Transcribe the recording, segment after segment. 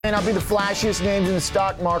May not be the flashiest names in the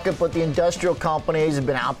stock market, but the industrial companies have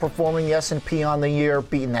been outperforming the S&P on the year,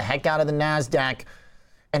 beating the heck out of the NASDAQ,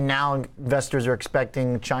 and now investors are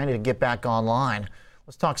expecting China to get back online.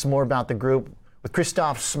 Let's talk some more about the group with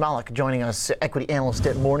Christoph Smelik joining us, equity analyst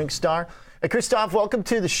at Morningstar. Hey, Christoph, welcome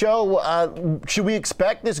to the show. Should we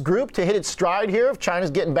expect this group to hit its stride here if China's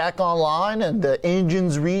getting back online and the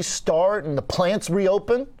engines restart and the plants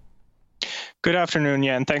reopen? Good afternoon,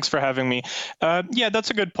 and thanks for having me. Yeah,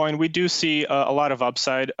 that's a good point. We do see a lot of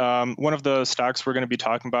upside. One of the stocks we're going to be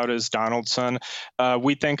talking about is Donaldson.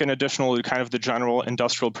 We think in addition to kind of the general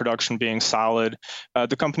industrial production being solid,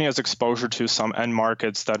 the company has exposure to some end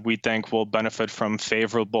markets that we think will benefit from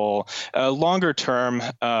favorable longer-term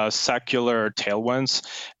secular tailwinds.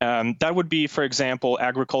 That would be, for example,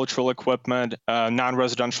 agricultural equipment,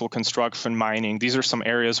 non-residential construction, mining. These are some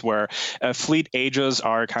areas where fleet ages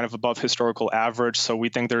are kind of above historical average, so we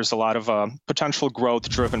think there's a lot of potential growth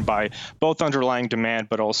driven by both underlying demand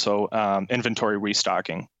but also inventory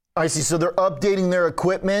restocking. I see. So they're updating their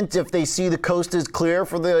equipment if they see the coast is clear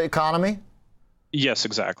for the economy? Yes,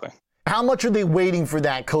 exactly. How much are they waiting for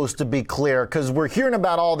that coast to be clear? Because we're hearing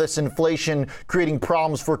about all this inflation creating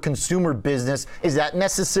problems for consumer business. Is that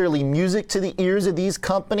necessarily music to the ears of these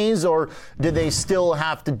companies, or do they still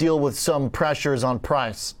have to deal with some pressures on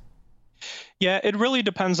price? Yeah, it really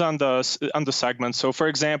depends on the segment. So, for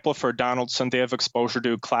example, for Donaldson, they have exposure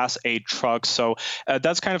to Class 8 trucks. So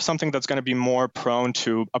that's kind of something that's going to be more prone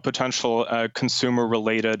to a potential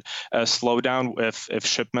consumer-related slowdown if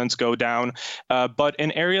shipments go down. But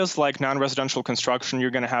in areas like non-residential construction,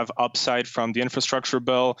 you're going to have upside from the infrastructure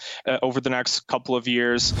bill over the next couple of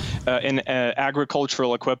years. In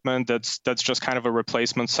agricultural equipment, that's just kind of a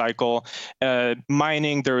replacement cycle.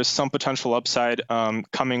 Mining, there is some potential upside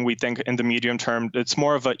coming, we think, in the medium term. It's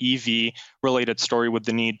more of an EV related story with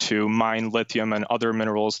the need to mine lithium and other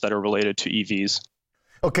minerals that are related to EVs.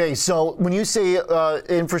 Okay, so when you say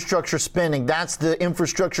infrastructure spending, that's the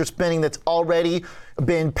infrastructure spending that's already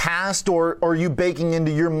been passed, or are you baking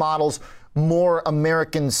into your models more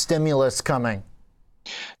American stimulus coming?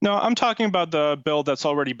 No, I'm talking about the bill that's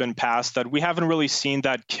already been passed, that we haven't really seen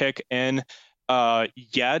that kick in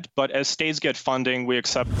yet, but as states get funding, we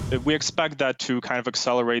expect that to kind of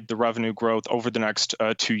accelerate the revenue growth over the next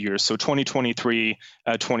 2 years, so 2023,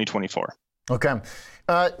 2024. Okay.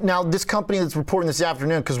 Now, this company that's reporting this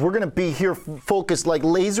afternoon, because we're going to be here focused, like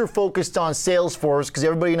laser focused on Salesforce, because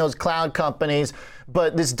everybody knows cloud companies,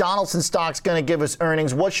 but this Donaldson stock's going to give us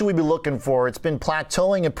earnings. What should we be looking for? It's been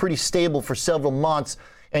plateauing and pretty stable for several months,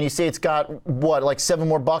 and you say it's got, what, like $7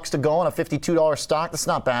 more to go on a $52 stock? That's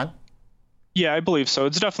not bad. Yeah, I believe so.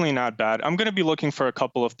 It's definitely not bad. I'm going to be looking for a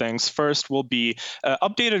couple of things. First will be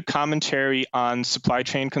updated commentary on supply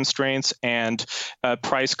chain constraints and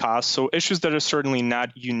price costs. So issues that are certainly not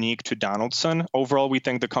unique to Donaldson. Overall, we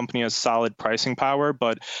think the company has solid pricing power,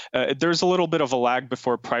 but there's a little bit of a lag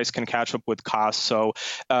before price can catch up with costs. So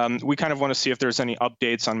we kind of want to see if there's any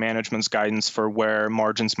updates on management's guidance for where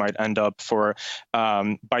margins might end up for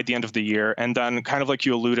by the end of the year. And then kind of like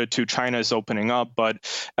you alluded to, China is opening up, but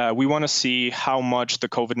we want to see how much the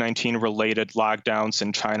COVID-19 related lockdowns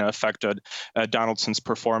in China affected Donaldson's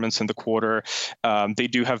performance in the quarter. They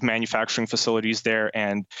do have manufacturing facilities there,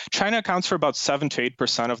 and China accounts for about 7 to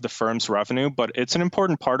 8% of the firm's revenue, but it's an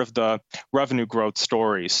important part of the revenue growth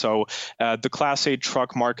story. So the Class 8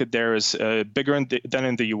 truck market there is bigger than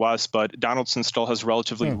in the US, but Donaldson still has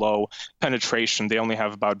relatively low penetration. They only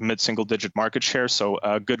have about mid-single digit market share, so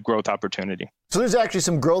a good growth opportunity. So there's actually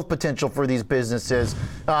some growth potential for these businesses,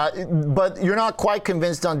 but you're not quite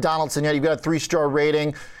convinced on Donaldson yet. You've got a 3-star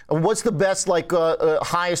rating. What's the best,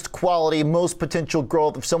 highest quality, most potential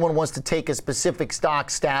growth if someone wants to take a specific stock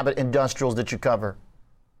stab at industrials that you cover?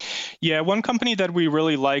 Yeah, one company that we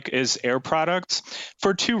really like is Air Products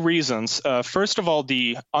for 2 reasons. First of all,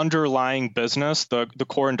 the underlying business, the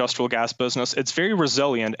core industrial gas business, it's very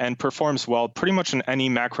resilient and performs well pretty much in any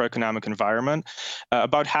macroeconomic environment.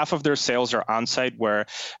 About half of their sales are on-site, where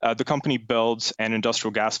the company builds an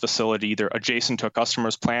industrial gas facility either adjacent to a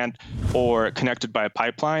customer's plant or connected by a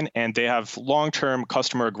pipeline, and they have long-term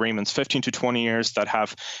customer agreements, 15 to 20 years, that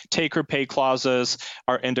have take-or-pay clauses,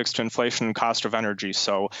 are indexed to inflation and cost of energy.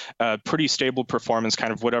 So pretty stable performance,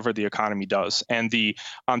 kind of whatever the economy does. And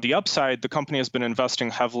on the upside, the company has been investing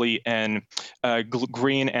heavily in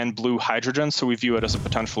green and blue hydrogen, so we view it as a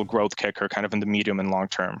potential growth kicker kind of in the medium and long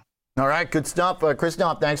term. All right, good stuff.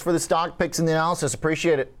 Christoph, thanks for the stock picks and the analysis.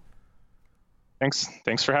 Appreciate it.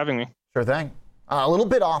 Thanks for having me. Sure thing. A little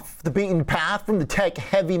bit off the beaten path from the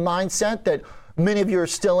tech-heavy mindset that many of you are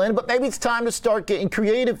still in, but maybe it's time to start getting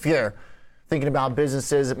creative here, thinking about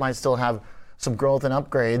businesses that might still have some growth and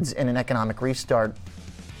upgrades in an economic restart.